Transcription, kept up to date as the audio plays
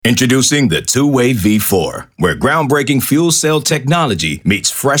Introducing the Two-Way V4, where groundbreaking fuel cell technology meets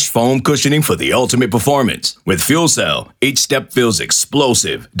fresh foam cushioning for the ultimate performance. With fuel cell, each step feels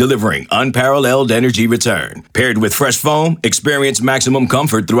explosive, delivering unparalleled energy return. Paired with fresh foam, experience maximum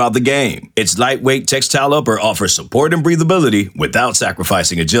comfort throughout the game. Its lightweight textile upper offers support and breathability without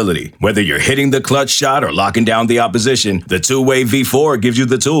sacrificing agility. Whether you're hitting the clutch shot or locking down the opposition, the Two-Way V4 gives you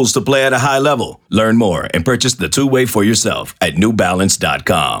the tools to play at a high level. Learn more and purchase the Two-Way for yourself at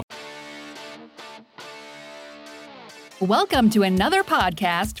newbalance.com. Welcome to another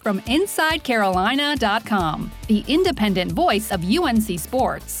podcast from InsideCarolina.com, the independent voice of UNC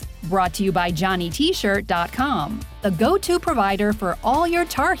Sports. Brought to you by JohnnyT-shirt.com, the go-to provider for all your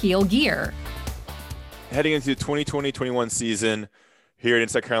Tar Heel gear. Heading into the 2020-21 season, here at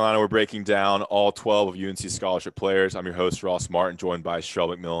Inside Carolina, we're breaking down all 12 of UNC scholarship players. I'm your host, Ross Martin, joined by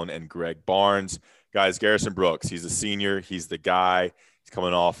Sherrell McMillan and Greg Barnes. Guys, Garrison Brooks, he's a senior. He's the guy. He's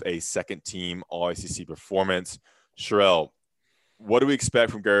coming off a second-team All-ACC performance. Sherrell, what do we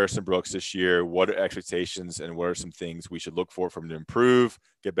expect from Garrison Brooks this year? What are expectations and what are some things we should look for from him to improve,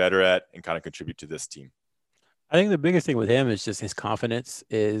 get better at, and kind of contribute to this team? I think the biggest thing with him is just his confidence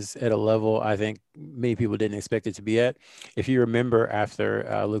is at a level I think many people didn't expect it to be at. If you remember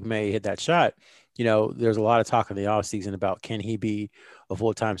after Luke May hit that shot, you know, there's a lot of talk in the offseason about can he be a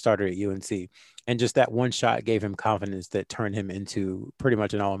full-time starter at UNC? And just that one shot gave him confidence that turned him into pretty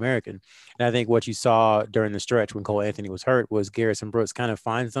much an All-American. And I think what you saw during the stretch when Cole Anthony was hurt was Garrison Brooks kind of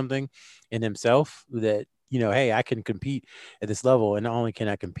find something in himself that, you know, hey, I can compete at this level. And not only can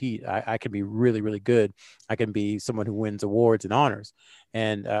I compete, I can be really, really good. I can be someone who wins awards and honors.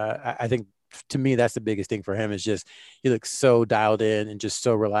 And I think to me, that's the biggest thing for him is just he looks so dialed in and just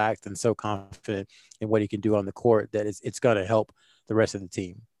so relaxed and so confident in what he can do on the court that it's going to help the rest of the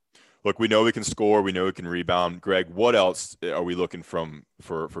team. Look, we know we can score. We know we can rebound. Greg, what else are we looking for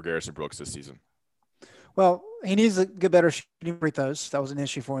Garrison Brooks this season? Well, he needs to get better shooting free throws. That was an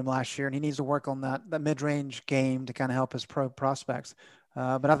issue for him last year, and he needs to work on that mid-range game to kind of help his pro prospects.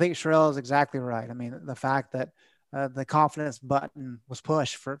 But I think Sherrell is exactly right. I mean, the fact that the confidence button was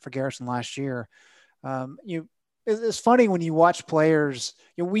pushed for Garrison last year. It's funny when you watch players.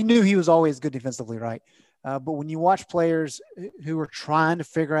 You know, we knew he was always good defensively, right? But when you watch players who are trying to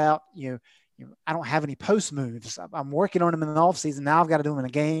figure out, I don't have any post moves. I'm working on them in the offseason. Now I've got to do them in a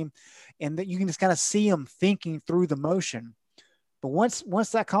game. And that you can just kind of see them thinking through the motion. But once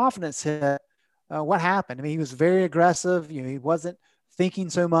that confidence hit, what happened? I mean, he was very aggressive. He wasn't thinking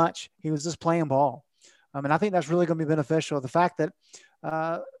so much. He was just playing ball. And I think that's really going to be beneficial. The fact that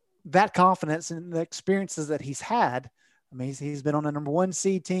that confidence and the experiences that he's had, I mean, he's been on a number 1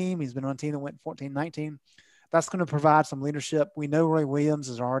 seed team. He's been on a team that went 14-19. That's going to provide some leadership. We know Roy Williams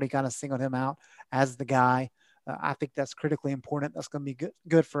has already kind of singled him out as the guy. I think that's critically important. That's going to be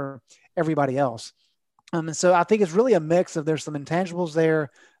good for everybody else. And so I think it's really a mix of there's some intangibles there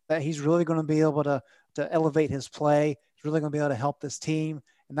that he's really going to be able to elevate his play. He's really going to be able to help this team.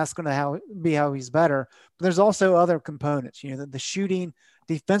 And that's going to be how he's better. But there's also other components, the shooting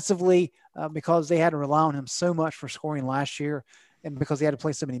defensively, because they had to rely on him so much for scoring last year and because he had to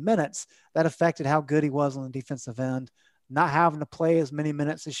play so many minutes, that affected how good he was on the defensive end. Not having to play as many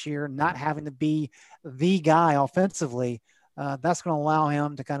minutes this year, not having to be the guy offensively, that's going to allow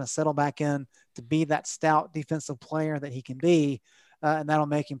him to kind of settle back in to be that stout defensive player that he can be, and that'll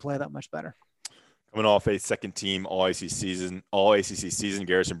make him play that much better. Coming off a second-team All-ACC season,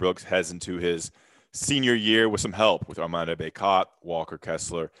 Garrison Brooks heads into his senior year with some help with Armando Bacot, Walker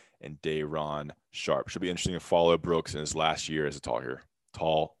Kessler, and Day'Ron Sharpe. Should be interesting to follow Brooks in his last year as a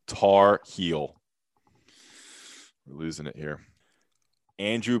Tar Heel. We're losing it here.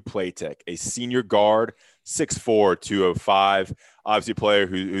 Andrew Platek, a senior guard, 6'4", 205. Obviously a player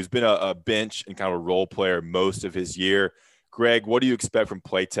who's been a bench and kind of a role player most of his year. Greg, what do you expect from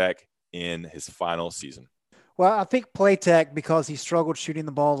Platek in his final season? Well, I think Platek, because he struggled shooting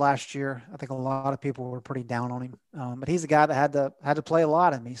the ball last year, I think a lot of people were pretty down on him. But he's a guy that had to play a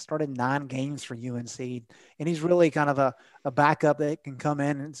lot. I mean, he started 9 games for UNC, and he's really kind of a backup that can come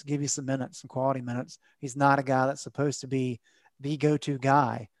in and give you some minutes, some quality minutes. He's not a guy that's supposed to be the go-to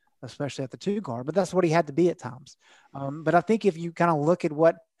guy, especially at the 2 guard, but that's what he had to be at times. But I think if you kind of look at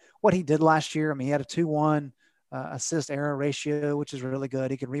what he did last year, I mean, he had a 2-1 assist error ratio, which is really good.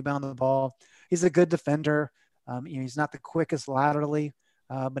 He can rebound the ball. He's a good defender. He's not the quickest laterally,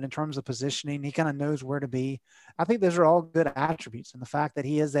 but in terms of positioning, he kind of knows where to be. I think those are all good attributes. And the fact that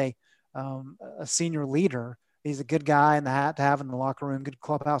he is a senior leader, he's a good guy to have in the locker room, good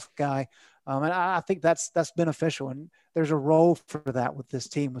clubhouse guy. And I think that's beneficial. And there's a role for that with this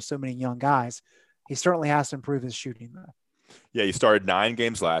team with so many young guys. He certainly has to improve his shooting, though. Yeah, he started 9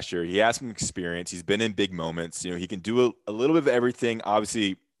 games last year. He has some experience. He's been in big moments. He can do a little bit of everything.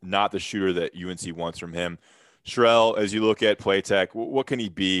 Obviously, not the shooter that UNC wants from him. Sherrell, as you look at Playtech, what can he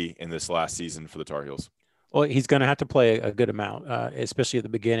be in this last season for the Tar Heels? Well, he's going to have to play a good amount, especially at the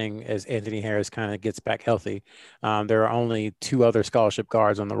beginning as Anthony Harris kind of gets back healthy. There are only 2 other scholarship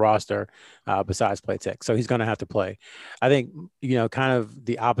guards on the roster besides Playtech, so he's going to have to play. I think, kind of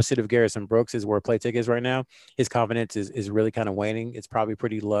the opposite of Garrison Brooks is where Playtech is right now. His confidence is really kind of waning. It's probably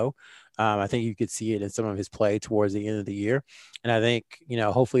pretty low. I think you could see it in some of his play towards the end of the year. And I think,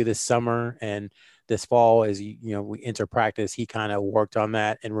 hopefully this summer and this fall, as we enter practice, he kind of worked on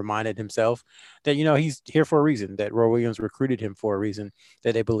that and reminded himself that, he's here for a reason, that Roy Williams recruited him for a reason,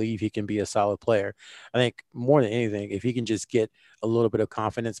 that they believe he can be a solid player. I think more than anything, if he can just get a little bit of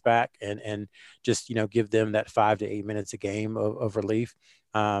confidence back and just, give them that 5 to 8 minutes a game of relief,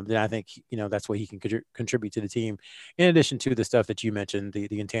 then I think, that's what he can contribute to the team. In addition to the stuff that you mentioned, the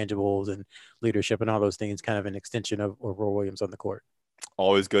intangibles and leadership and all those things, kind of an extension of Roy Williams on the court.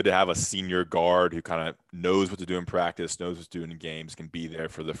 Always good to have a senior guard who kind of knows what to do in practice, knows what to do in games, can be there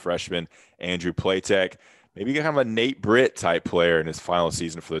for the freshman, Andrew Playtech. Maybe kind of a Nate Britt type player in his final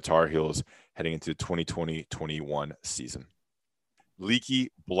season for the Tar Heels heading into 2020-21 season.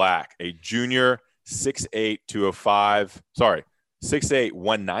 Leaky Black, a junior, 6'8", 205. Sorry, 6'8",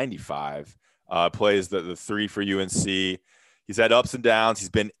 195. Plays the 3 for UNC. He's had ups and downs. He's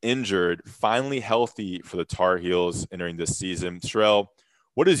been injured, finally healthy for the Tar Heels entering this season. Sherrell,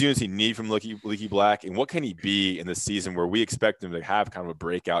 what does UNC need from Leaky Black, and what can he be in the season where we expect him to have kind of a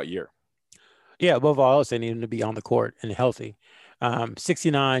breakout year? Yeah, above all else, they need him to be on the court and healthy.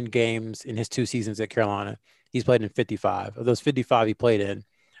 69 games in his 2 seasons at Carolina. He's played in 55. Of those 55 he played in,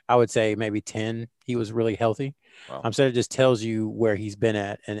 I would say maybe 10 he was really healthy. Wow. So it just tells you where he's been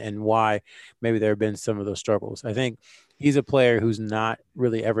at and why maybe there have been some of those struggles. I think he's a player who's not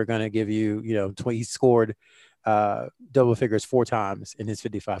really ever going to give you, he scored double figures 4 times in his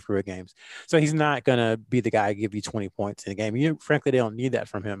 55 career games. So he's not going to be the guy to give you 20 points in a game. Frankly, they don't need that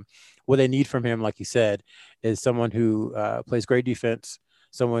from him. What they need from him, like you said, is someone who plays great defense,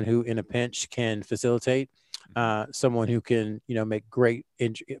 someone who in a pinch can facilitate, someone who can, make great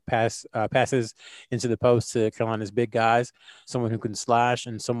passes into the post to Carolina's big guys, someone who can slash,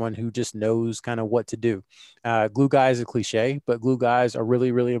 and someone who just knows kind of what to do. Glue guy is a cliche, but glue guys are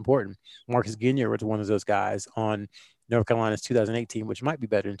really, really important. Marcus Ginyard was one of those guys on North Carolina's 2018, which might be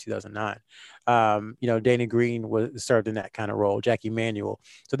better in 2009. Danny Green served in that kind of role, Jackie Manuel.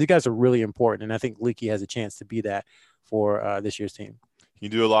 So these guys are really important, and I think Leaky has a chance to be that for this year's team. You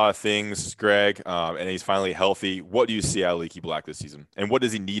do a lot of things, Greg, and he's finally healthy. What do you see out of Leaky Black this season? And what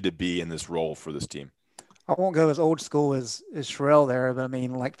does he need to be in this role for this team? I won't go as old school as Sherrell there, but I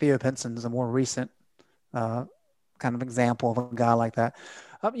mean, like Theo Pinson is a more recent kind of example of a guy like that.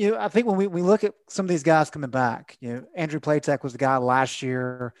 I think when we look at some of these guys coming back, Andrew Playtech was the guy last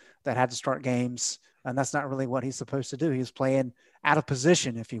year that had to start games, and that's not really what he's supposed to do. He was playing out of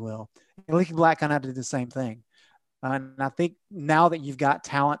position, if you will. And Leaky Black kind of had to do the same thing. And I think now that you've got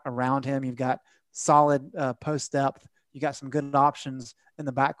talent around him, you've got solid post depth, you got some good options in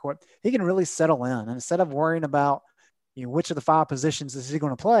the backcourt, he can really settle in. And instead of worrying about which of the 5 positions is he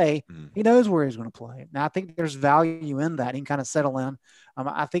going to play, he knows where he's going to play. Now, I think there's value in that. He can kind of settle in.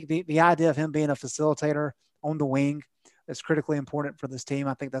 I think the idea of him being a facilitator on the wing is critically important for this team.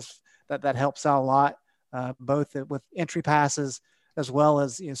 I think that helps out a lot, both with entry passes as well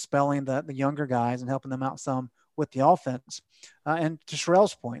as spelling the younger guys and helping them out some with the offense. And to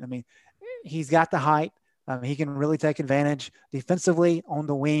Sherrell's point, I mean, he's got the height. He can really take advantage defensively on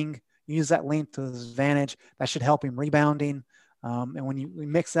the wing, use that length to his advantage. That should help him rebounding. And when we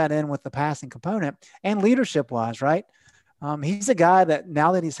mix that in with the passing component and leadership wise, right? He's a guy that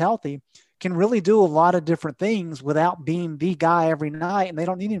now that he's healthy can really do a lot of different things without being the guy every night. And they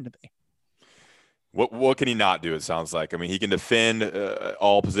don't need him to be. What can he not do, it sounds like? I mean, he can defend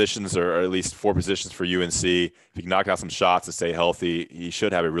all positions or at least 4 positions for UNC. If he can knock out some shots and stay healthy, he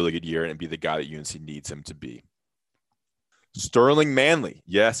should have a really good year and be the guy that UNC needs him to be. Sterling Manley,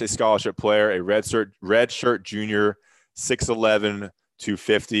 yes, a scholarship player, a red shirt junior, 6'11",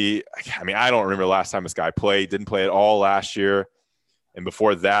 250. I mean, I don't remember the last time this guy played. Didn't play at all last year. And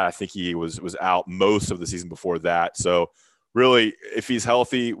before that, I think he was out most of the season before that. So really, if he's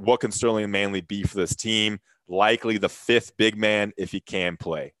healthy, what can Sterling Manley be for this team? Likely the 5th big man if he can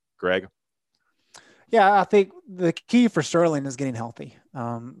play. Greg? Yeah, I think the key for Sterling is getting healthy.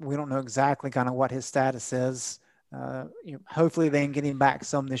 We don't know exactly kind of what his status is. Hopefully they can get him back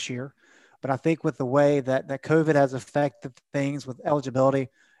some this year. But I think with the way that COVID has affected things with eligibility,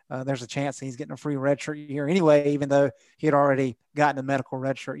 there's a chance that he's getting a free redshirt year anyway, even though he had already gotten a medical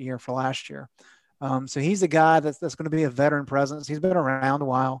redshirt year for last year. So he's a guy that's going to be a veteran presence. He's been around a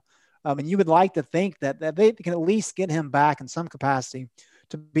while. And you would like to think that they can at least get him back in some capacity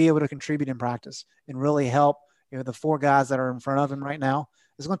to be able to contribute in practice and really help the four guys that are in front of him right now.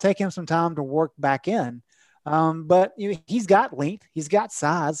 It's going to take him some time to work back in. But he's got length. He's got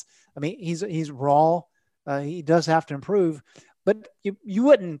size. I mean, he's raw. He does have to improve. But you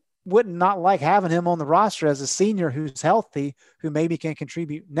wouldn't not like having him on the roster as a senior who's healthy, who maybe can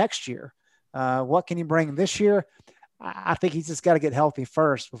contribute next year. What can he bring this year? I think he's just got to get healthy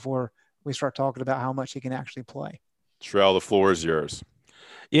first before we start talking about how much he can actually play. Sherrell, the floor is yours.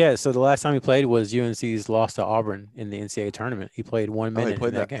 Yeah, so the last time he played was UNC's loss to Auburn in the NCAA tournament. He played 1 minute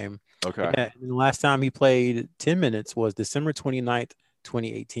in that game. Okay. Yeah, and the last time he played 10 minutes was December 29th,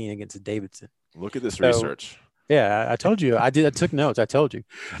 2018 against Davidson. Look at this research. Yeah, I told you. I took notes. I told you.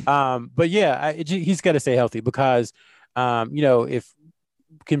 But yeah, he's got to stay healthy because, if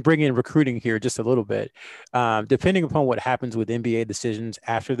can bring in recruiting here just a little bit, depending upon what happens with NBA decisions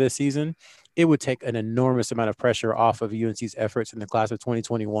after this season, it would take an enormous amount of pressure off of UNC's efforts in the class of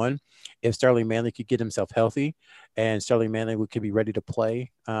 2021 if Sterling Manley could get himself healthy and Sterling Manley could be ready to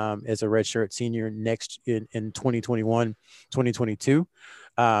play as a redshirt senior next in 2021, 2022.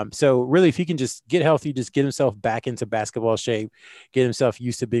 So really, if he can just get healthy, just get himself back into basketball shape, get himself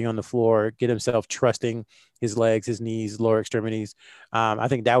used to being on the floor, get himself trusting his legs, his knees, lower extremities. I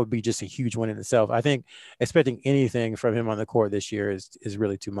think that would be just a huge win in itself. I think expecting anything from him on the court this year is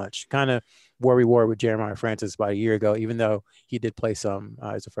really too much. Kind of where we were with Jeremiah Francis about a year ago, even though he did play some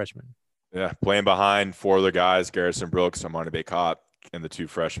as a freshman. Yeah, playing behind four other guys, Garrison Brooks, Armando Bacot, and the two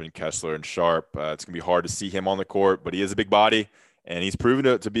freshmen, Kessler and Sharp. It's going to be hard to see him on the court, but he is a big body. And he's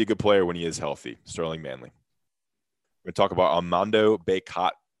proven to be a good player when he is healthy, Sterling Manley. We're going to talk about Armando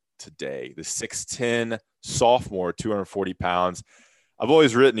Bacot today, the 6'10 sophomore, 240 pounds. I've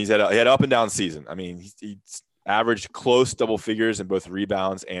always written he had up and down season. I mean, he's averaged close double figures in both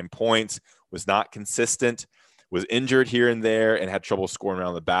rebounds and points, was not consistent, was injured here and there, and had trouble scoring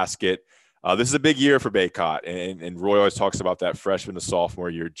around the basket. This is a big year for Bacot, and Roy always talks about that freshman to sophomore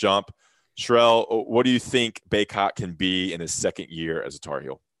year jump. Sherrell, what do you think Bacot can be in his second year as a Tar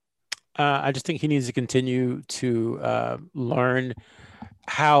Heel? I just think he needs to continue to learn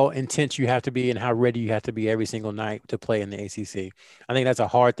how intense you have to be and how ready you have to be every single night to play in the ACC. I think that's a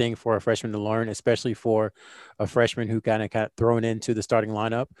hard thing for a freshman to learn, especially for a freshman who kind of thrown into the starting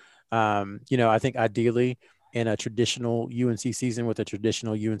lineup. I think ideally in a traditional UNC season with a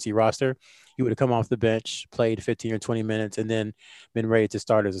traditional UNC roster, he would have come off the bench, played 15 or 20 minutes, and then been ready to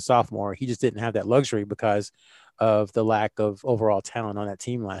start as a sophomore. He just didn't have that luxury because of the lack of overall talent on that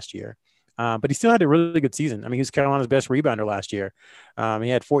team last year. But he still had a really good season. I mean, he was Carolina's best rebounder last year. He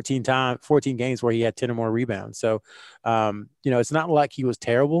had 14 games where he had 10 or more rebounds. So, it's not like he was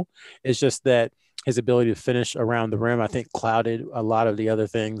terrible. It's just that his ability to finish around the rim, I think, clouded a lot of the other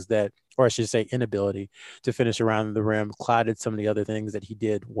things that, or I should say inability to finish around the rim, clouded some of the other things that he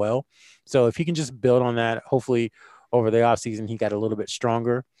did well. So if he can just build on that, hopefully over the offseason, he got a little bit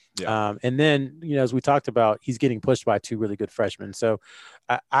stronger. Yeah. And then, as we talked about, he's getting pushed by two really good freshmen. So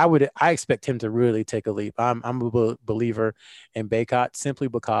I expect him to really take a leap. I'm a believer in Bacot simply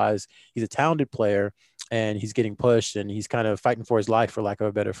because he's a talented player and he's getting pushed and he's kind of fighting for his life, for lack of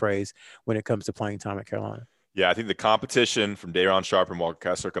a better phrase, when it comes to playing time at Carolina. Yeah, I think the competition from Day'Ron Sharpe and Walker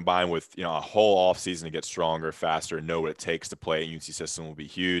Kessler combined with, a whole offseason to get stronger, faster, and know what it takes to play a UNC system will be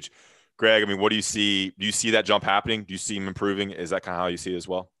huge. Greg, I mean, what do you see? Do you see that jump happening? Do you see him improving? Is that kind of how you see it as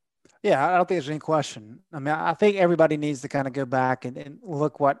well? Yeah, I don't think there's any question. I mean, I think everybody needs to kind of go back and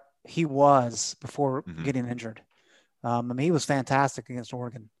look what he was before getting injured. I mean, he was fantastic against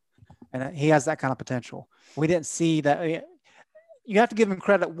Oregon, and he has that kind of potential. We didn't see that. You have to give him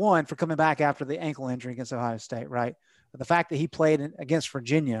credit, one, for coming back after the ankle injury against Ohio State, right? But the fact that he played against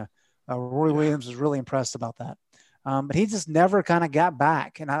Virginia, Roy Williams was really impressed about that. But he just never kind of got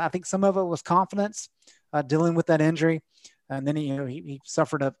back. And I think some of it was confidence dealing with that injury. And then, he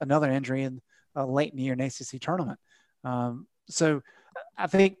suffered another injury in late in the year in the ACC tournament. So I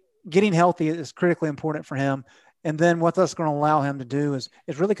think getting healthy is critically important for him. And then what that's going to allow him to do is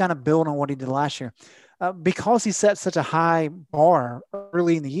really kind of build on what he did last year. Because he set such a high bar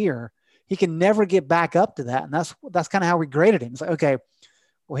early in the year, he can never get back up to that. And that's kind of how we graded him. It's like, okay,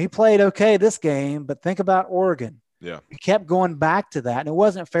 well, he played okay this game, but think about Oregon. Yeah. He kept going back to that. And it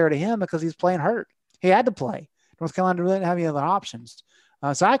wasn't fair to him because he's playing hurt. He had to play. North Carolina really didn't have any other options.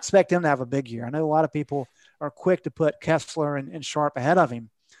 So I expect him to have a big year. I know a lot of people are quick to put Kessler and Sharpe ahead of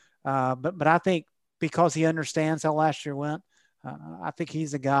him. But I think because he understands how last year went, I think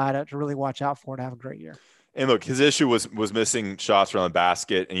he's a guy to really watch out for to have a great year. And look, his issue was missing shots around the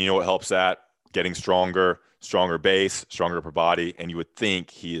basket. And you know what helps that? Getting stronger base, stronger upper body. And you would think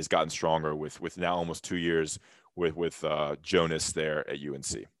he has gotten stronger with now almost 2 years with Jonas there at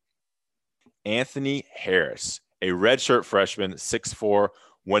UNC. Anthony Harris, a redshirt freshman, 6'4",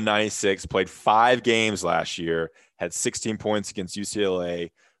 196, played 5 games last year, had 16 points against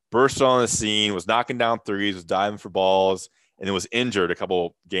UCLA, burst on the scene, was knocking down threes, was diving for balls, and then was injured a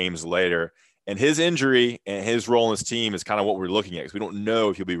couple games later. And his injury and his role in this team is kind of what we're looking at because we don't know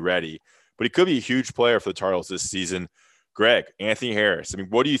if he'll be ready. But he could be a huge player for the Tar Heels this season. Greg, Anthony Harris, I mean,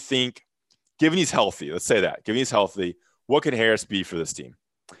 what do you think, given he's healthy, let's say that, given he's healthy, what could Harris be for this team?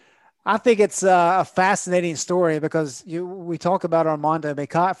 I think it's a fascinating story because we talk about Armando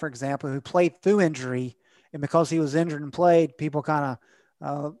Bacot, for example, who played through injury. And because he was injured and played, people kind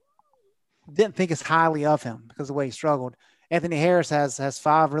of didn't think as highly of him because of the way he struggled. Anthony Harris has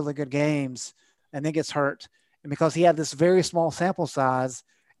 5 really good games and then gets hurt. And because he had this very small sample size,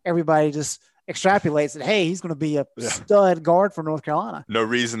 everybody just extrapolates that, hey, he's going to be a stud guard for North Carolina. No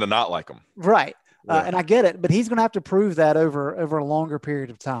reason to not like him. Right. And I get it, but he's going to have to prove that over a longer period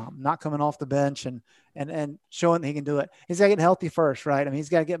of time, not coming off the bench and showing that he can do it. He's got to get healthy first, right? I mean, he's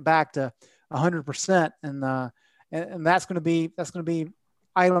got to get back to 100%. And that's going to be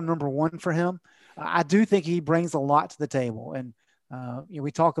item number 1 for him. I do think he brings a lot to the table. And,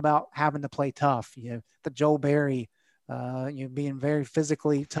 we talk about having to play tough, the Joel Berry, being very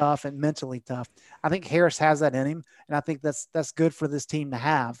physically tough and mentally tough. I think Harris has that in him. And I think that's good for this team to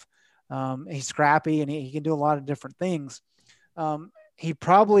have. He's scrappy and he can do a lot of different things. He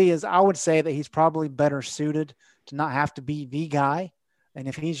probably is, I would say that he's probably better suited to not have to be the guy. And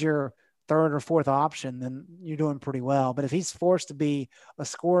if he's your 3rd or 4th option, then you're doing pretty well. But if he's forced to be a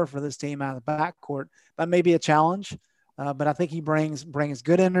scorer for this team out of the backcourt, that may be a challenge. But I think he brings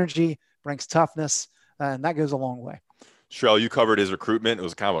good energy, brings toughness, and that goes a long way. Sherelle, you covered his recruitment. It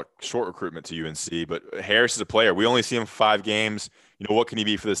was kind of a short recruitment to UNC, but Harris is a player. We only see him 5 games. What can he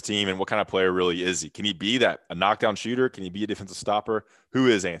be for this team, and what kind of player really is he? Can he be a knockdown shooter? Can he be a defensive stopper? Who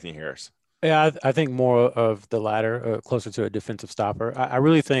is Anthony Harris? Yeah, I think more of the latter, closer to a defensive stopper. I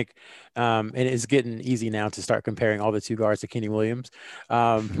really think, and it's getting easy now to start comparing all the 2 guards to Kenny Williams,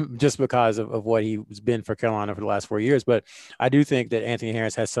 just because of what he's been for Carolina for the last 4 years. But I do think that Anthony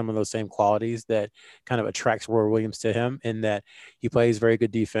Harris has some of those same qualities that kind of attracts Roy Williams to him, in that he plays very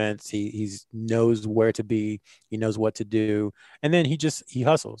good defense. He knows where to be. He knows what to do. And then he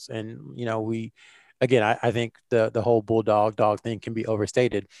hustles. And, Again, I think the whole bulldog dog thing can be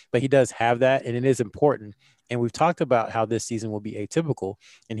overstated, but he does have that, and it is important. And we've talked about how this season will be atypical.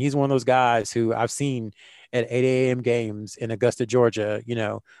 And he's one of those guys who I've seen at 8 a.m. games in Augusta, Georgia,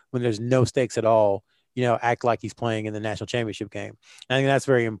 when there's no stakes at all, act like he's playing in the national championship game. And I think that's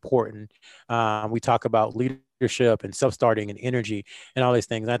very important. We talk about leadership and self-starting and energy and all these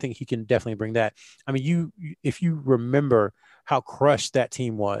things. I think he can definitely bring that. I mean, if you remember how crushed that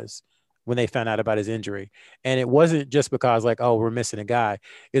team was when they found out about his injury. And it wasn't just because we're missing a guy.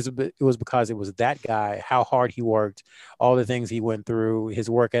 It was because it was that guy, how hard he worked, all the things he went through,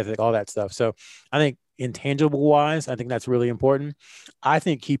 his work ethic, all that stuff. So I think intangible wise, I think that's really important. I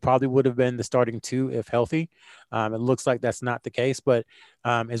think he probably would have been the starting 2 if healthy. It looks like that's not the case, but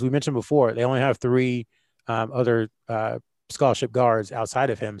as we mentioned before, they only have 3 other scholarship guards outside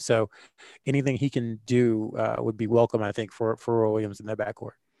of him. So anything he can do would be welcome, I think, for Roy Williams in that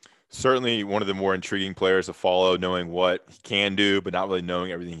backcourt. Certainly one of the more intriguing players to follow, knowing what he can do, but not really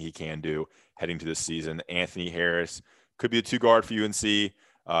knowing everything he can do heading to this season. Anthony Harris could be a 2 guard for UNC,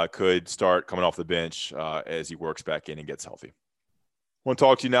 could start coming off the bench as he works back in and gets healthy. I want to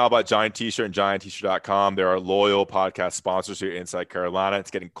talk to you now about Giant T-Shirt and GiantT-Shirt.com. They're our loyal podcast sponsors here inside Carolina. It's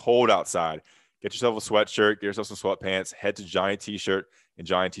getting cold outside. Get yourself a sweatshirt, get yourself some sweatpants, head to Giant T-Shirt and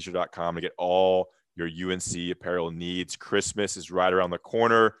GiantT-Shirt.com to get all your UNC apparel needs. Christmas is right around the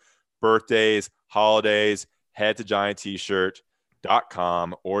corner. Birthdays, holidays, head to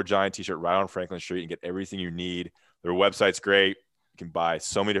GiantT-Shirt.com or Giant T-Shirt right on Franklin Street and get everything you need. Their website's great. You can buy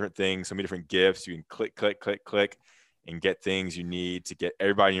so many different things, so many different gifts. You can click, and get things you need to get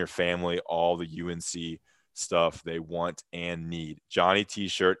everybody in your family all the UNC stuff they want and need. Johnny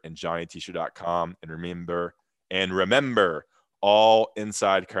T-Shirt and GiantT-Shirt.com. And remember, all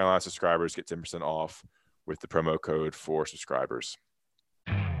Inside Carolina subscribers get 10% off with the promo code for subscribers.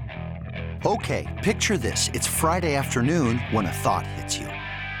 Okay, picture this. It's Friday afternoon when a thought hits you.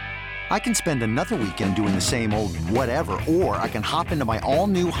 I can spend another weekend doing the same old whatever, or I can hop into my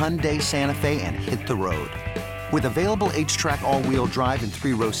all-new Hyundai Santa Fe and hit the road. With available H-Track all-wheel drive and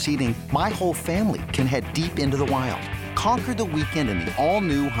 3-row seating, my whole family can head deep into the wild. Conquer the weekend in the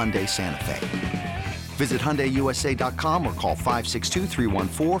all-new Hyundai Santa Fe. Visit HyundaiUSA.com or call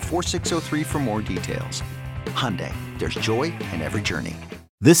 562-314-4603 for more details. Hyundai, there's joy in every journey.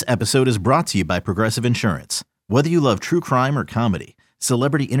 This episode is brought to you by Progressive Insurance. Whether you love true crime or comedy,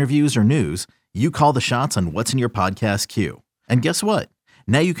 celebrity interviews or news, you call the shots on what's in your podcast queue. And guess what?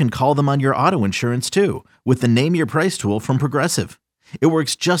 Now you can call them on your auto insurance too with the Name Your Price tool from Progressive. It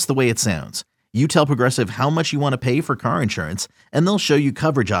works just the way it sounds. You tell Progressive how much you want to pay for car insurance, and they'll show you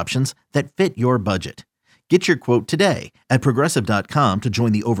coverage options that fit your budget. Get your quote today at Progressive.com to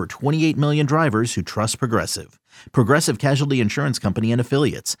join the over 28 million drivers who trust Progressive. Progressive Casualty Insurance Company and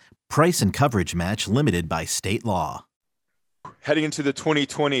Affiliates. Price and coverage match limited by state law. Heading into the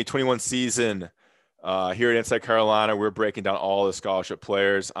 2020-21 season here at Inside Carolina, we're breaking down all the scholarship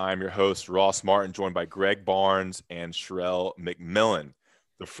players. I'm your host, Ross Martin, joined by Greg Barnes and Sherelle McMillan.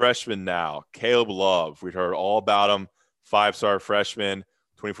 The freshman now, Caleb Love. We'd heard all about him, 5-star freshman.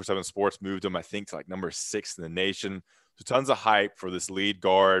 24/7 Sports moved him, I think, to like number 6 in the nation. So tons of hype for this lead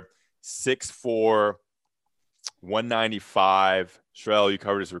guard. 6'4", 195. Sherelle, you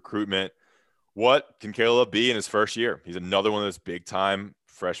covered his recruitment. What can Caleb be in his first year? He's another one of those big-time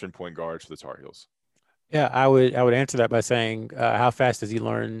freshman point guards for the Tar Heels. Yeah, I would answer that by saying how fast does he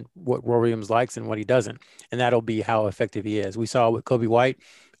learn what Roy Williams likes and what he doesn't, and that'll be how effective he is. We saw with Kobe White,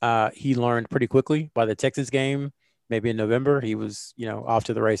 he learned pretty quickly. By the Texas game, maybe in November, he was, off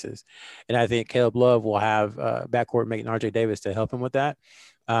to the races. And I think Caleb Love will have backcourt mate RJ Davis to help him with that.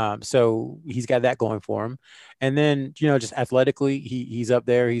 So he's got that going for him. And then, just athletically, he's up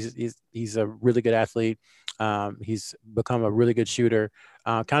there. He's a really good athlete. He's become a really good shooter,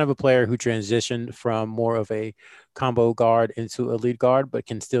 kind of a player who transitioned from more of a combo guard into a lead guard, but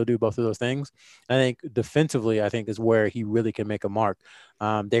can still do both of those things. I think defensively, is where he really can make a mark.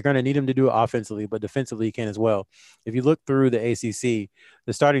 They're going to need him to do it offensively, but defensively he can as well. If you look through the ACC,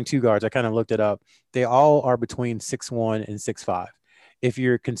 the starting 2 guards, I kind of looked it up. They all are between 6'1" and 6'5". If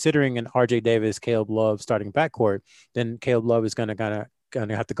you're considering an RJ Davis, Caleb Love starting backcourt, then Caleb Love is going to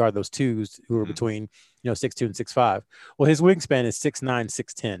have to guard those 2s who are between 6'2" and 6'5". Well, his wingspan is 6'9",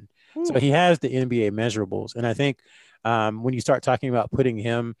 6'10". So he has the NBA measurables. And I think when you start talking about putting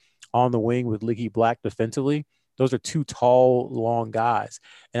him on the wing with Leaky Black defensively, those are 2 tall, long guys.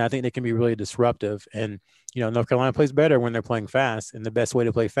 And I think they can be really disruptive. And, North Carolina plays better when they're playing fast. And the best way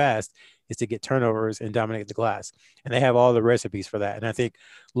to play fast is to get turnovers and dominate the glass. And they have all the recipes for that. And I think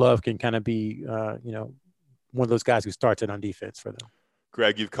Love can kind of be, one of those guys who starts it on defense for them.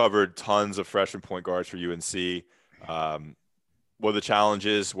 Greg, you've covered tons of freshman point guards for UNC. What are the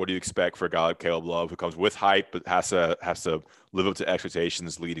challenges? What do you expect for a guy like Caleb Love, who comes with hype but has to live up to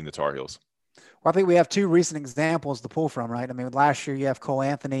expectations leading the Tar Heels? Well, I think we have 2 recent examples to pull from, right? I mean, last year you have Cole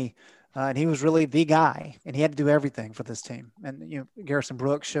Anthony, and he was really the guy, and he had to do everything for this team. And Garrison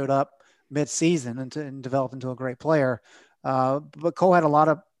Brooks showed up mid-season and developed into a great player. But Cole had a lot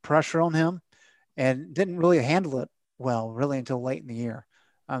of pressure on him and didn't really handle it well, really, until late in the year.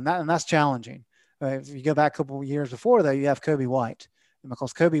 And that's challenging. If you go back a couple of years before, though, you have Kobe White. And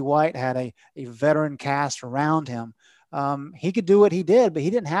because Kobe White had a veteran cast around him, he could do what he did, but he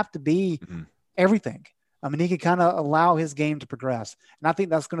didn't have to be everything. I mean, he could kind of allow his game to progress. And I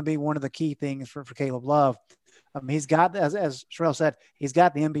think that's going to be one of the key things for Caleb Love. He's got, as Sherelle said, he's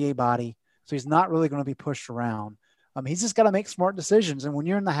got the NBA body, so he's not really going to be pushed around. He's just got to make smart decisions. And when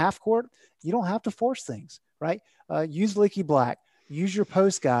you're in the half court, you don't have to force things, right? Use Leaky Black, use your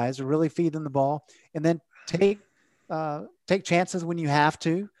post guys to really feed them the ball, and then take chances when you have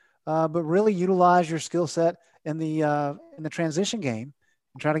to, but really utilize your skill set in the transition game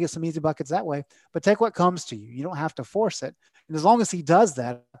and try to get some easy buckets that way. But take what comes to you. You don't have to force it. And as long as he does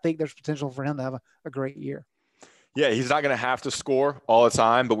that, I think there's potential for him to have a great year. Yeah, he's not going to have to score all the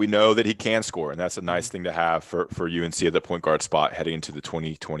time, but we know that he can score, and that's a nice thing to have for UNC at the point guard spot heading into the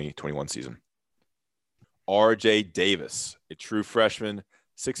 2020-21 season. RJ Davis, a true freshman,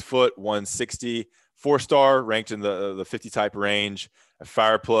 6 foot, 160, 4-star, ranked in the 50 type range, a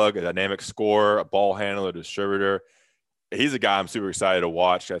fire plug, a dynamic scorer, a ball handler, a distributor. He's a guy I'm super excited to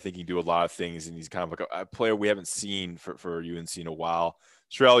watch. I think he can do a lot of things, and he's kind of like a player we haven't seen for UNC in a while.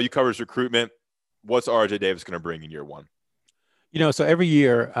 Sherelle, you cover his recruitment. What's RJ Davis going to bring in year 1? So every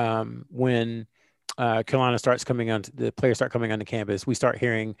year when Carolina starts coming on, the players start coming onto campus, we start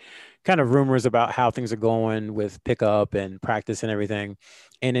hearing kind of rumors about how things are going with pickup and practice and everything.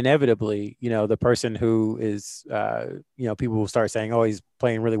 And inevitably, the person who is, people will start saying, oh, he's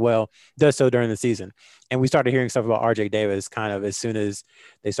playing really well, does so during the season. And we started hearing stuff about RJ Davis kind of as soon as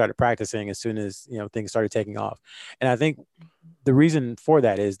they started practicing, as soon as, things started taking off. And I think the reason for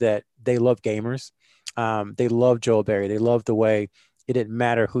that is that they love gamers. They loved Joel Berry. They loved the way it didn't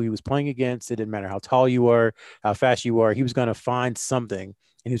matter who he was playing against. It didn't matter how tall you were, how fast you were. He was going to find something and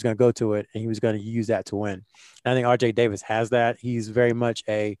he was going to go to it and he was going to use that to win. And I think RJ Davis has that. He's very much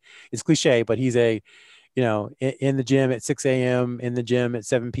it's cliche, but he's in the gym at 6 a.m., in the gym at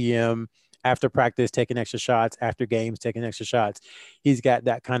 7 p.m., after practice, taking extra shots, after games, taking extra shots. He's got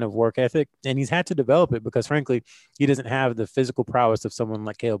that kind of work ethic, and he's had to develop it because, frankly, he doesn't have the physical prowess of someone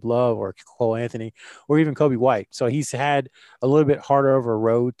like Caleb Love or Cole Anthony or even Kobe White. So he's had a little bit harder of a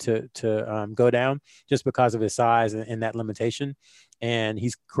road to go down just because of his size and that limitation. And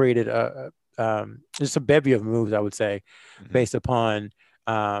he's created just a bevy of moves, I would say, based upon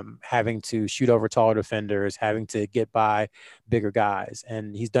having to shoot over taller defenders, having to get by bigger guys.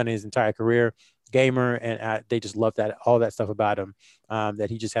 And he's done it his entire career. Gamer, and they just love all that stuff about him, that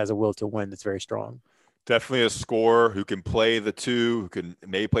he just has a will to win that's very strong. Definitely a scorer who can play the two, who can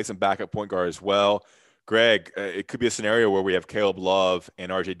maybe play some backup point guard as well. Greg, it could be a scenario where we have Caleb Love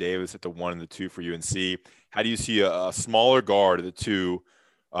and RJ Davis at the 1 and the 2 for UNC. How do you see a smaller guard at the 2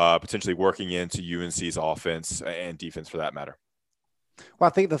 potentially working into UNC's offense and defense for that matter? Well,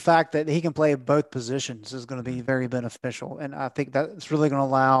 I think the fact that he can play both positions is going to be very beneficial. And I think that's really going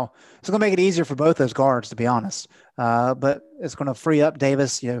to it's going to make it easier for both those guards, to be honest. But it's going to free up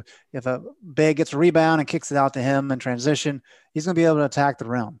Davis. If a big gets a rebound and kicks it out to him in transition, he's going to be able to attack the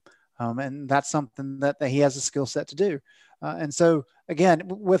rim. And that's something that he has a skill set to do. And so, again,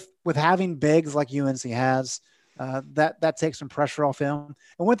 with having bigs like UNC has, that takes some pressure off him.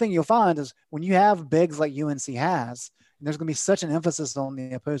 And one thing you'll find is when you have bigs like UNC has, there's going to be such an emphasis on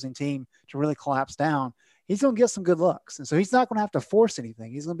the opposing team to really collapse down. He's going to get some good looks. And so he's not going to have to force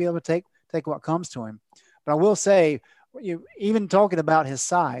anything. He's going to be able to take what comes to him. But I will say, even talking about his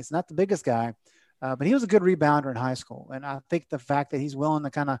size, not the biggest guy, but he was a good rebounder in high school. And I think the fact that he's willing to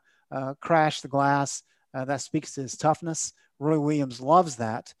kind of crash the glass, that speaks to his toughness. Roy Williams loves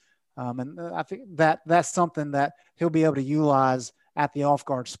that. And I think that's something that he'll be able to utilize at the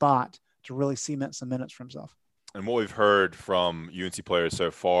off-guard spot to really cement some minutes for himself. And what we've heard from UNC players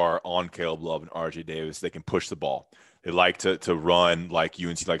so far on Caleb Love and RJ Davis, they can push the ball. They like to run like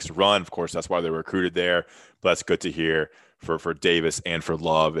UNC likes to run. Of course, that's why they're recruited there. But that's good to hear for Davis and for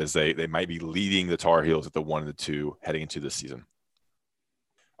Love, as they might be leading the Tar Heels at the 1 and the 2 heading into this season.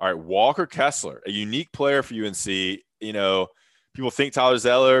 All right, Walker Kessler, a unique player for UNC. People think Tyler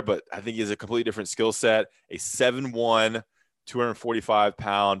Zeller, but I think he has a completely different skill set. A 7'1",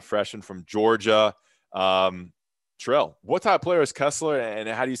 245-pound freshman from Georgia. Terrell, what type of player is Kessler, and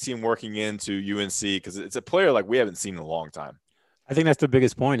how do you see him working into UNC? Because it's a player like we haven't seen in a long time. I think that's the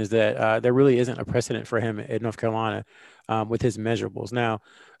biggest point, is that there really isn't a precedent for him at North Carolina with his measurables. Now,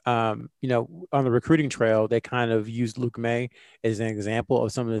 on the recruiting trail, they kind of used Luke May as an example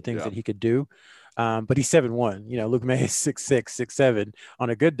of some of the things that he could do. But he's 7'1", Luke May is 6'6", 6'7"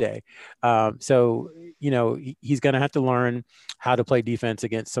 on a good day. So he's going to have to learn how to play defense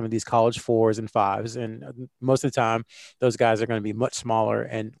against some of these college 4s and 5s. And most of the time, those guys are going to be much smaller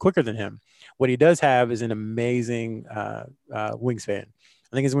and quicker than him. What he does have is an amazing wingspan.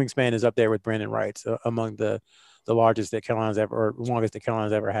 I think his wingspan is up there with Brandon Wright's, among the largest that Carolina's ever, or longest that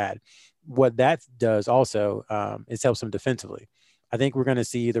Carolina's ever had. What that does also is helps him defensively. I think we're going to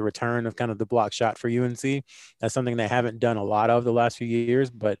see the return of kind of the block shot for UNC. That's something they haven't done a lot of the last few years,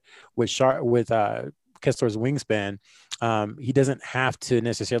 but with Kessler's wingspan, he doesn't have to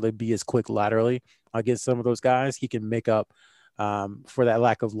necessarily be as quick laterally against some of those guys. He can make up for that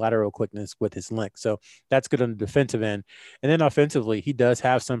lack of lateral quickness with his length. So that's good on the defensive end. And then offensively, he does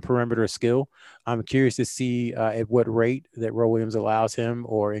have some perimeter skill. I'm curious to see at what rate that Roy Williams allows him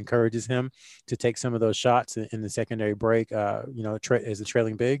or encourages him to take some of those shots in the secondary break, as a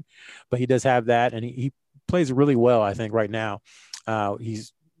trailing big. But he does have that, and he plays really well, I think, right now.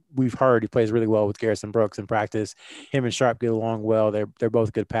 We've heard he plays really well with Garrison Brooks in practice. Him and Sharp get along well. They're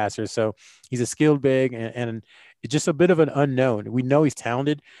both good passers. So he's a skilled big and it's just a bit of an unknown. We know he's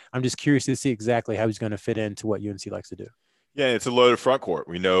talented. I'm just curious to see exactly how he's going to fit into what UNC likes to do. Yeah, it's a loaded front court.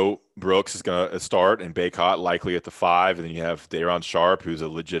 We know Brooks is going to start and Bacot likely at the 5. And then you have Day'Ron Sharp, who's a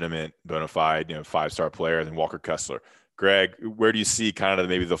legitimate bona fide, 5-star player, and then Walker Kessler. Greg, where do you see kind of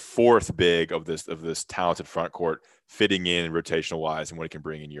maybe the 4th big of this talented front court fitting in rotational wise and what he can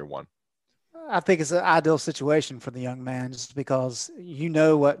bring in year 1? I think it's an ideal situation for the young man, just because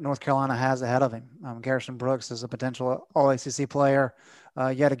what North Carolina has ahead of him. Garrison Brooks is a potential All-ACC player.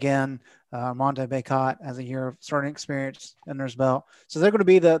 Yet again, Armando Bacot has a year of starting experience under his belt. So they're going to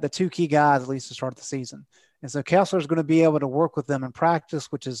be the 2 key guys, at least, to start the season. And so Kessler is going to be able to work with them in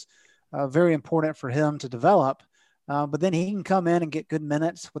practice, which is very important for him to develop. But then he can come in and get good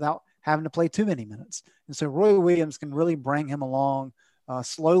minutes without having to play too many minutes. And so Roy Williams can really bring him along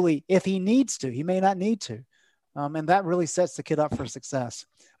slowly if he needs to. He may not need to. And that really sets the kid up for success.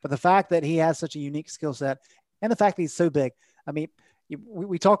 But the fact that he has such a unique skill set and the fact that he's so big, I mean,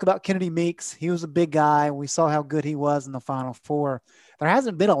 we talk about Kennedy Meeks. He was a big guy. We saw how good he was in the Final Four. There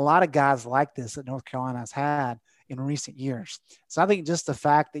hasn't been a lot of guys like this that North Carolina has had in recent years. So I think just the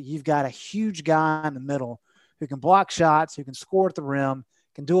fact that you've got a huge guy in the middle who can block shots, who can score at the rim,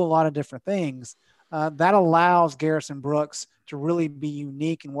 can do a lot of different things, that allows Garrison Brooks to really be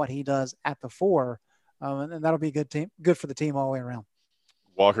unique in what he does at the four. And that'll be good for the team all the way around.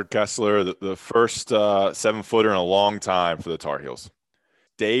 Walker Kessler, the first 7-footer in a long time for the Tar Heels.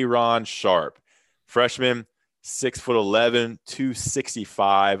 Day'Ron Sharpe, freshman, 6'11",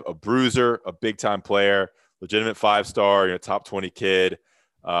 265, a bruiser, a big-time player, legitimate 5-star, top 20 kid.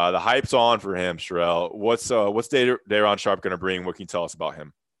 The hype's on for him, Sherrell. What's Day'Ron Sharpe going to bring? What can you tell us about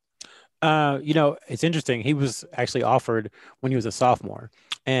him? It's interesting. He was actually offered when he was a sophomore.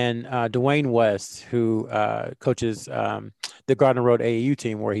 And Dwayne West, who coaches the Gardner Road AAU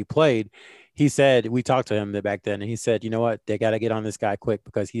team where he played, he said, we talked to him back then, and he said, you know what, they got to get on this guy quick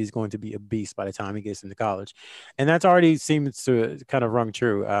because he's going to be a beast by the time he gets into college. And that's already seems to kind of rung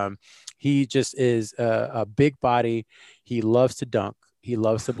true. He just is a big body. He loves to dunk. He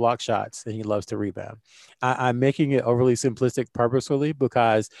loves to block shots, and he loves to rebound. I'm making it overly simplistic purposefully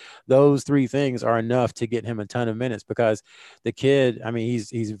because those three things are enough to get him a ton of minutes because the kid, I mean,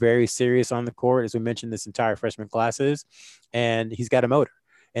 he's very serious on the court, as we mentioned, this entire freshman classes, and he's got a motor.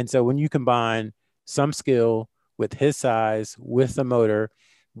 And so when you combine some skill with his size, with the motor,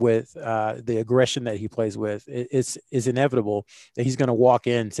 with the aggression that he plays with, it's inevitable that he's going to walk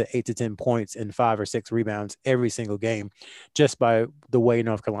into 8 to 10 points and 5 or 6 rebounds every single game just by the way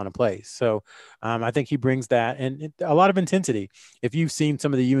North Carolina plays. So I think he brings that and a lot of intensity. If you've seen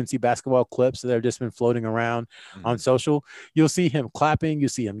some of the UNC basketball clips that have just been floating around on social, you'll see him clapping, you'll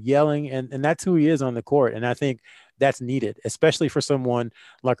see him yelling, and that's who he is on the court. And I think that's needed, especially for someone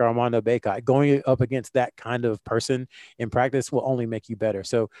like Armando Bacot. Going up against that kind of person in practice will only make you better.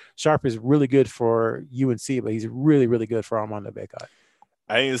 So Sharpe is really good for UNC, but he's really, really good for Armando Bacot.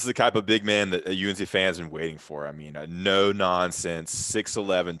 I think this is the type of big man that UNC fans have been waiting for. I mean, a no-nonsense,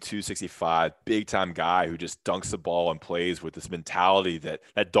 6'11", 265, big-time guy who just dunks the ball and plays with this mentality,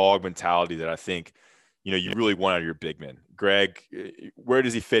 that dog mentality that I think, you really want out of your big men. Greg, where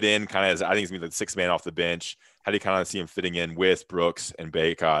does he fit in? Kind of, I think he's going to be the sixth man off the bench. How do you kind of see him fitting in with Brooks and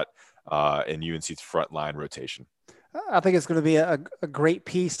Bacot in UNC's front line rotation? I think it's going to be a great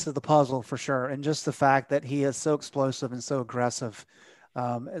piece to the puzzle for sure. And just the fact that he is so explosive and so aggressive,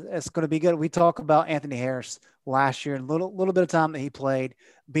 it's going to be good. We talk about Anthony Harris last year and a little bit of time that he played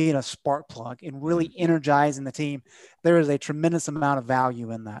being a spark plug and really energizing the team. There is a tremendous amount of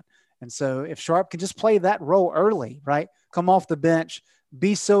value in that. And so if Sharpe can just play that role early, right, come off the bench,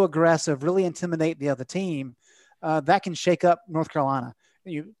 be so aggressive, really intimidate the other team, that can shake up North Carolina.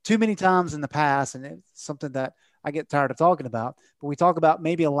 Too many times in the past, and it's something that I get tired of talking about, but we talk about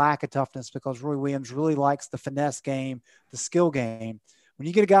maybe a lack of toughness because Roy Williams really likes the finesse game, the skill game. When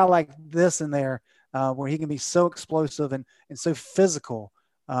you get a guy like this in there where he can be so explosive and so physical,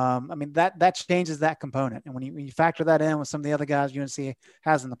 that changes that component. And when you factor that in with some of the other guys UNC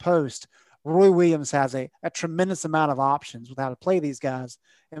has in the post, Roy Williams has a tremendous amount of options with how to play these guys.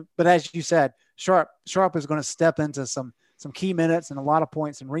 But as you said, Sharpe is going to step into some key minutes and a lot of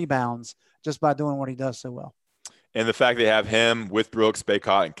points and rebounds just by doing what he does so well. And the fact they have him with Brooks,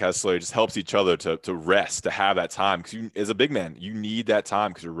 Bacot, and Kessler just helps each other to rest, to have that time. Because as a big man, you need that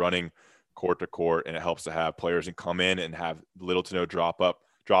time because you're running court to court, and it helps to have players and come in and have little to no drop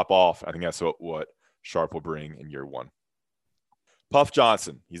off. I think that's what Sharpe will bring in year one. Puff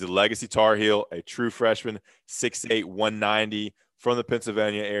Johnson, he's a legacy Tar Heel, a true freshman, 6'8", 190, from the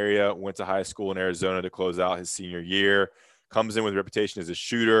Pennsylvania area, went to high school in Arizona to close out his senior year, comes in with a reputation as a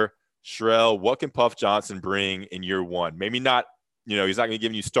shooter. Sherrell, what can Puff Johnson bring in year one? Maybe not, he's not going to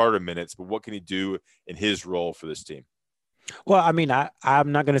give you starter minutes, but what can he do in his role for this team? Well, I mean,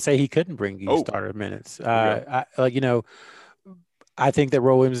 I'm not going to say he couldn't bring you starter minutes. I think that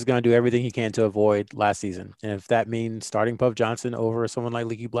Roy Williams is going to do everything he can to avoid last season. And if that means starting Puff Johnson over someone like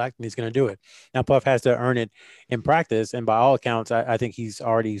Leaky Black, then he's going to do it. Now, Puff has to earn it in practice. And by all accounts, I think he's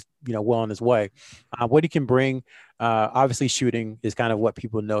already, well on his way. What he can bring, obviously shooting is kind of what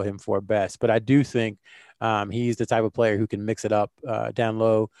people know him for best. But I do think he's the type of player who can mix it up down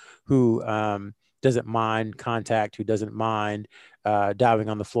low, who doesn't mind contact, who doesn't mind diving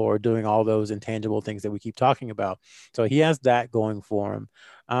on the floor, doing all those intangible things that we keep talking about. So he has that going for him.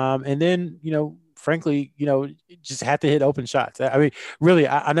 And then, frankly, just had to hit open shots. I mean, really,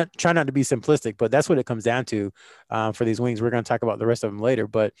 I'm not trying not to be simplistic, but that's what it comes down to for these wings. We're going to talk about the rest of them later,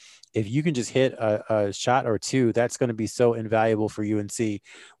 but if you can just hit a shot or two, that's going to be so invaluable for UNC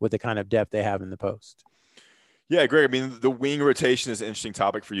with the kind of depth they have in the post. Yeah, Greg. I mean, the wing rotation is an interesting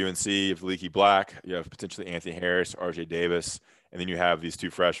topic for UNC. You have Leaky Black, you have potentially Anthony Harris, RJ Davis, and then you have these two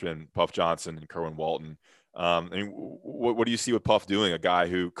freshmen, Puff Johnson and Kerwin Walton. I mean, what do you see with Puff doing? A guy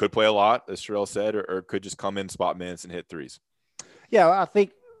who could play a lot, as Sherrell said, or could just come in, spot minutes, and hit threes? Yeah, I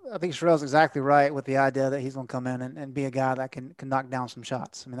think Sherrell's exactly right with the idea that he's going to come in and be a guy that can knock down some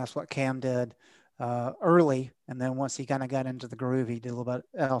shots. I mean, that's what Cam did early, and then once he kind of got into the groove, he did a little bit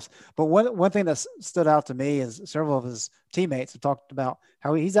else. But one thing that stood out to me is several of his teammates have talked about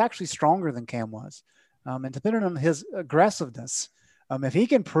how he's actually stronger than Cam was, and depending on his aggressiveness, if he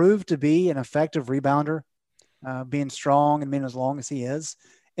can prove to be an effective rebounder, being strong and being as long as he is,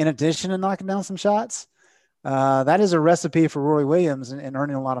 in addition to knocking down some shots, that is a recipe for Roy Williams and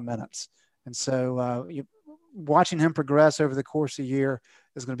earning a lot of minutes. And so watching him progress over the course of the year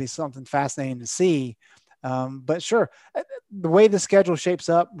is going to be something fascinating to see. But sure, the way the schedule shapes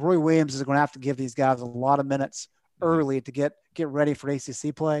up, Roy Williams is going to have to give these guys a lot of minutes early to get ready for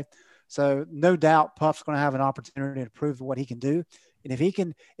ACC play. So no doubt Puff's going to have an opportunity to prove what he can do. And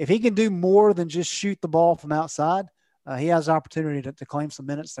if he can do more than just shoot the ball from outside, he has the opportunity to claim some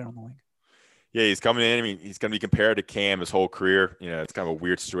minutes there on the wing. Yeah, he's coming in. I mean, he's going to be compared to Cam his whole career. It's kind of a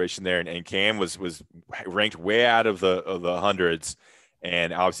weird situation there. And Cam was ranked way out of the hundreds,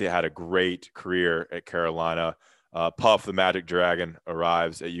 and obviously had a great career at Carolina. Puff, the Magic Dragon,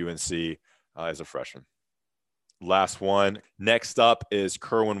 arrives at UNC as a freshman. Last one. Next up is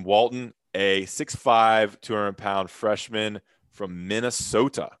Kerwin Walton, a 6'5", 200-pound freshman from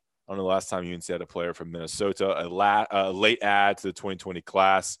Minnesota. I don't know the last time UNC had a player from Minnesota, a late add to the 2020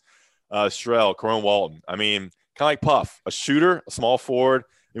 class. Sherrell, Kerwin Walton. I mean, kind of like Puff, a shooter, a small forward.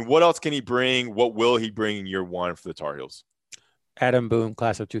 I mean, what else can he bring? What will he bring in year one for the Tar Heels? Adam Boone,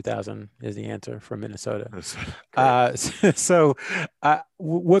 class of 2000, is the answer from Minnesota.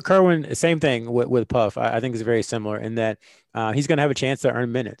 What Kerwin, same thing with Puff, I think is very similar in that he's going to have a chance to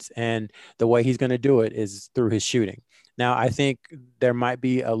earn minutes. And the way he's going to do it is through his shooting. Now, I think there might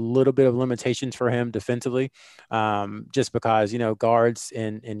be a little bit of limitations for him defensively, just because, guards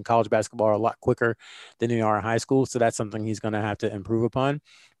in college basketball are a lot quicker than they are in high school. So that's something he's going to have to improve upon.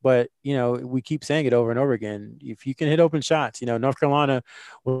 But, we keep saying it over and over again. If you can hit open shots, North Carolina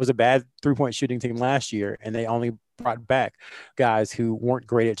was a bad three-point shooting team last year, and they only brought back guys who weren't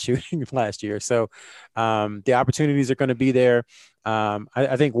great at shooting last year. So the opportunities are going to be there.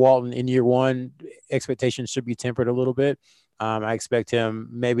 I think Walton in year one, expectations should be tempered a little bit. I expect him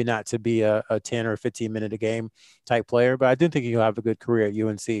maybe not to be a 10 or 15 minute a game type player, but I do think he'll have a good career at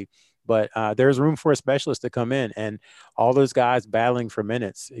UNC. But there's room for a specialist to come in, and all those guys battling for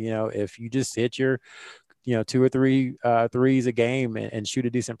minutes. If you just hit your, 2 or 3 threes a game and shoot a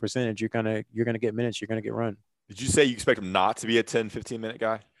decent percentage, you're gonna get minutes. You're gonna get run. Did you say you expect him not to be a 10, 15-minute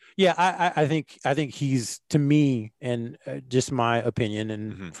guy? Yeah, I think he's, to me, and just my opinion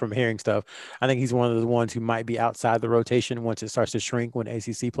and from hearing stuff, I think he's one of the ones who might be outside the rotation once it starts to shrink when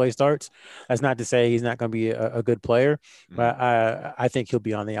ACC play starts. That's not to say he's not going to be a good player, but I think he'll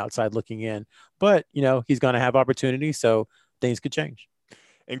be on the outside looking in. But, he's going to have opportunity, so things could change.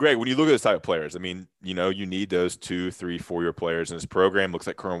 And Greg, when you look at this type of players, I mean, you need those 2, 3, 4-year players in this program. Looks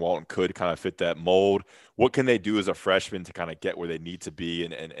like Kerwin Walton could kind of fit that mold. What can they do as a freshman to kind of get where they need to be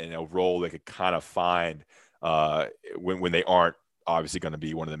in a role they could kind of find when they aren't obviously going to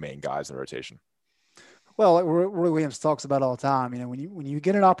be one of the main guys in the rotation? Well, Roy Williams talks about all the time. When you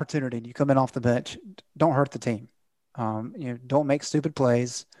get an opportunity and you come in off the bench, don't hurt the team. Don't make stupid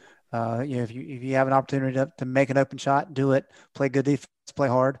plays. If you have an opportunity to make an open shot, do it. Play good defense, play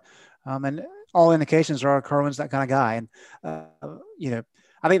hard. And all indications are Kerwin's that kind of guy. And,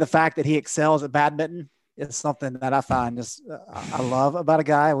 I think the fact that he excels at badminton is something that I find I love about a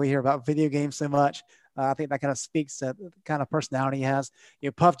guy. We hear about video games so much. I think that kind of speaks to the kind of personality he has.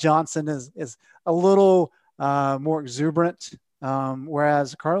 Puff Johnson is a little more exuberant,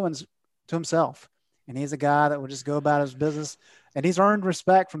 whereas Kerwin's to himself. And he's a guy that will just go about his business. And he's earned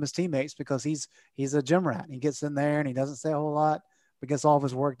respect from his teammates because he's a gym rat. He gets in there and he doesn't say a whole lot, but gets all of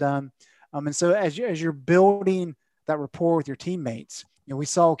his work done. And so as you're building that rapport with your teammates, we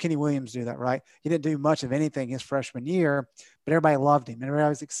saw Kenny Williams do that, right? He didn't do much of anything his freshman year, but everybody loved him. And everybody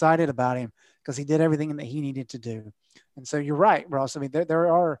was excited about him because he did everything that he needed to do. And so you're right, Ross. I mean, there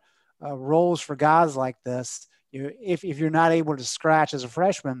are roles for guys like this. If you're not able to scratch as a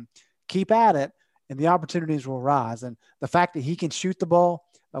freshman, keep at it, and the opportunities will rise. And the fact that he can shoot the ball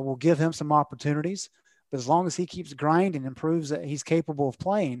will give him some opportunities. But as long as he keeps grinding and proves that he's capable of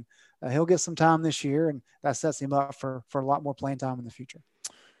playing, he'll get some time this year, and that sets him up for a lot more playing time in the future.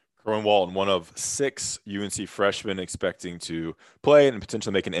 Kerwin Walton, one of 6 UNC freshmen expecting to play and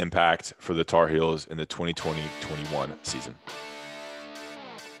potentially make an impact for the Tar Heels in the 2020-21 season.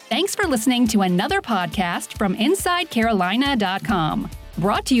 Thanks for listening to another podcast from InsideCarolina.com.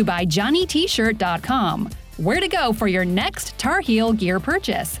 Brought to you by JohnnyT-shirt.com. Where to go for your next Tar Heel gear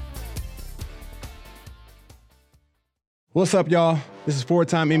purchase. What's up, y'all? This is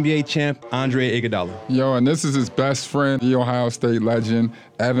 4-time NBA champ Andre Iguodala. Yo, and this is his best friend, the Ohio State legend,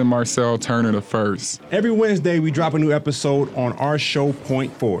 Evan Marcel Turner I. Every Wednesday, we drop a new episode on our show,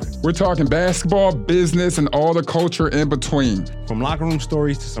 Point Forward. We're talking basketball, business, and all the culture in between. From locker room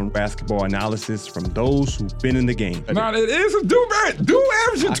stories to some basketball analysis from those who've been in the game. Nah, it is a dude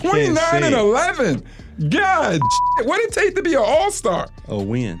averaging 29 and 11. God, what did it take to be an all-star? A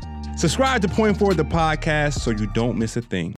win. Subscribe to Point Forward, the podcast, so you don't miss a thing.